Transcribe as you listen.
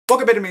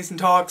Welcome back to Mason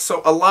Talks.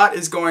 So a lot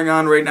is going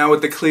on right now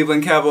with the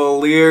Cleveland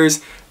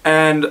Cavaliers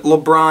and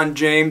LeBron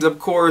James. Of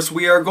course,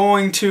 we are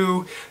going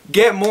to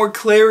get more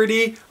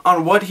clarity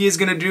on what he is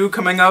going to do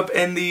coming up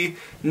in the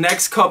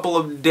next couple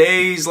of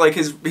days. Like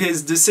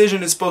his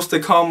decision is supposed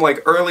to come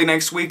like early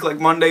next week, like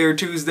Monday or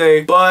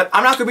Tuesday. But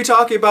I'm not going to be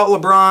talking about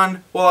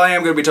LeBron. Well, I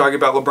am going to be talking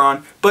about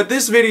LeBron. But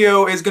this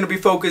video is going to be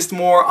focused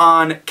more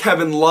on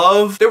Kevin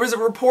Love. There was a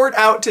report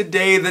out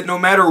today that no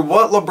matter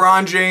what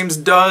LeBron James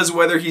does,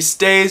 whether he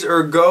stays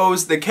or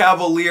goes, the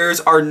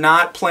Cavaliers are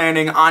not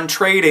planning on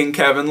trading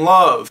Kevin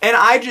Love. And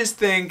I just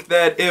think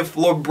that if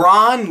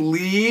LeBron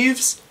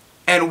leaves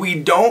and we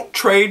don't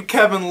trade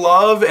Kevin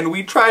Love and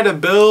we try to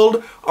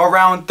build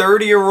around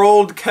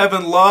 30-year-old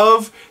Kevin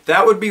Love,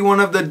 that would be one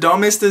of the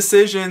dumbest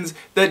decisions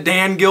that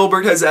Dan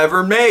Gilbert has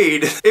ever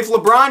made. If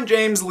LeBron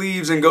James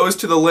leaves and goes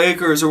to the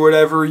Lakers or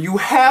whatever, you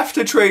have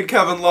to trade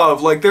Kevin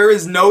Love. Like, there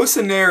is no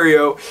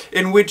scenario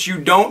in which you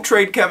don't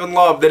trade Kevin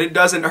Love that it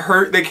doesn't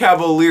hurt the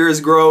Cavaliers'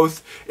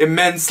 growth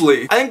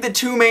immensely. I think the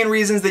two main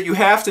reasons that you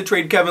have to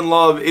trade Kevin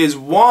Love is,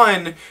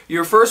 one,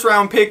 your first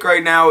round pick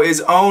right now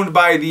is owned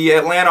by the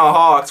Atlanta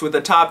Hawks with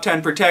a top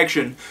 10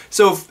 protection.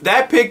 So if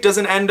that pick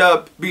doesn't end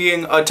up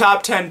being a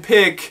top 10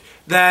 pick,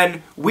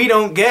 then we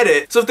don't get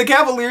it. So if the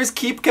Cavaliers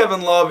keep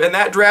Kevin Love and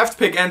that draft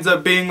pick ends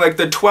up being like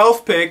the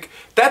 12th pick,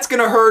 that's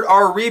gonna hurt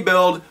our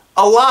rebuild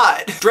a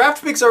lot.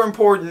 Draft picks are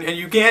important and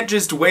you can't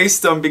just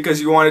waste them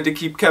because you wanted to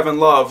keep Kevin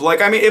Love.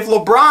 Like, I mean, if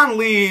LeBron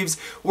leaves,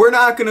 we're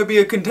not going to be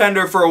a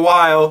contender for a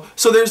while,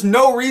 so there's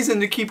no reason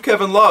to keep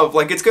Kevin Love.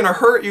 Like, it's going to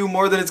hurt you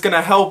more than it's going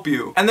to help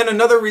you. And then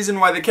another reason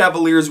why the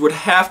Cavaliers would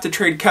have to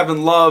trade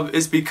Kevin Love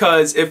is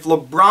because if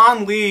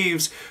LeBron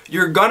leaves,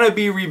 you're going to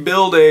be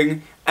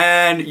rebuilding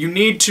and you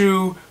need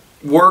to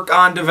work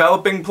on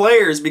developing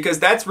players because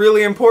that's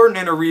really important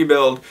in a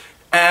rebuild.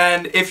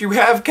 And if you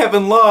have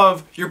Kevin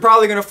Love, you're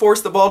probably going to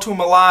force the ball to him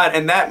a lot,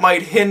 and that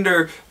might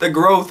hinder the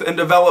growth and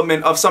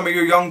development of some of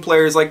your young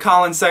players like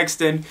Collin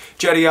Sexton,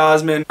 Cedi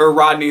Osman, or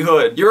Rodney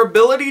Hood. Your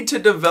ability to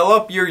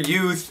develop your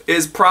youth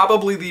is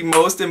probably the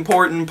most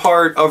important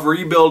part of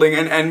rebuilding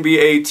an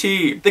NBA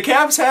team. The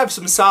Cavs have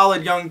some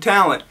solid young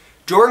talent.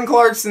 Jordan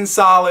Clarkson's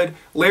solid,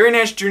 Larry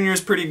Nance Jr.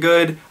 is pretty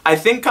good, I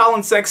think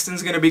Collin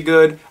Sexton's going to be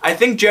good, I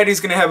think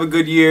Cedi's going to have a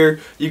good year,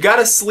 you got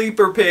a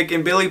sleeper pick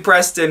in Billy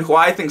Preston who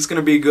I think is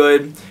going to be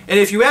good, and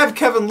if you have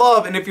Kevin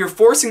Love and if you're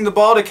forcing the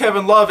ball to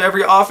Kevin Love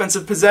every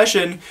offensive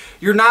possession,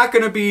 you're not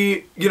going to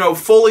be,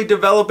 fully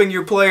developing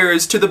your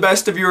players to the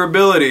best of your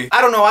ability.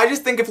 I don't know, I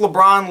just think if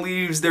LeBron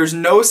leaves, there's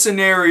no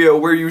scenario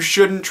where you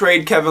shouldn't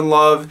trade Kevin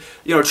Love.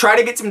 Try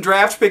to get some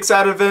draft picks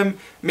out of him,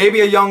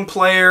 maybe a young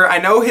player. I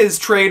know his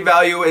trade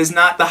value is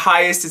not the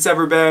highest it's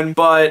ever been,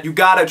 but you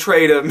gotta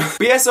trade him.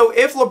 But yeah, so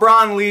if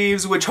LeBron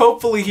leaves, which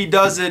hopefully he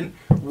doesn't,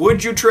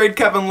 would you trade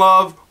Kevin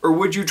Love or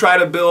would you try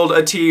to build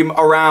a team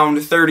around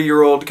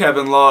 30-year-old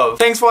Kevin Love?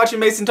 Thanks for watching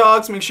Mason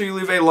Talks. Make sure you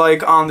leave a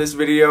like on this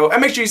video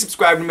and make sure you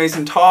subscribe to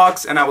Mason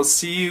Talks, and I will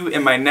see you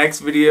in my next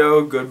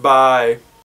video. Goodbye.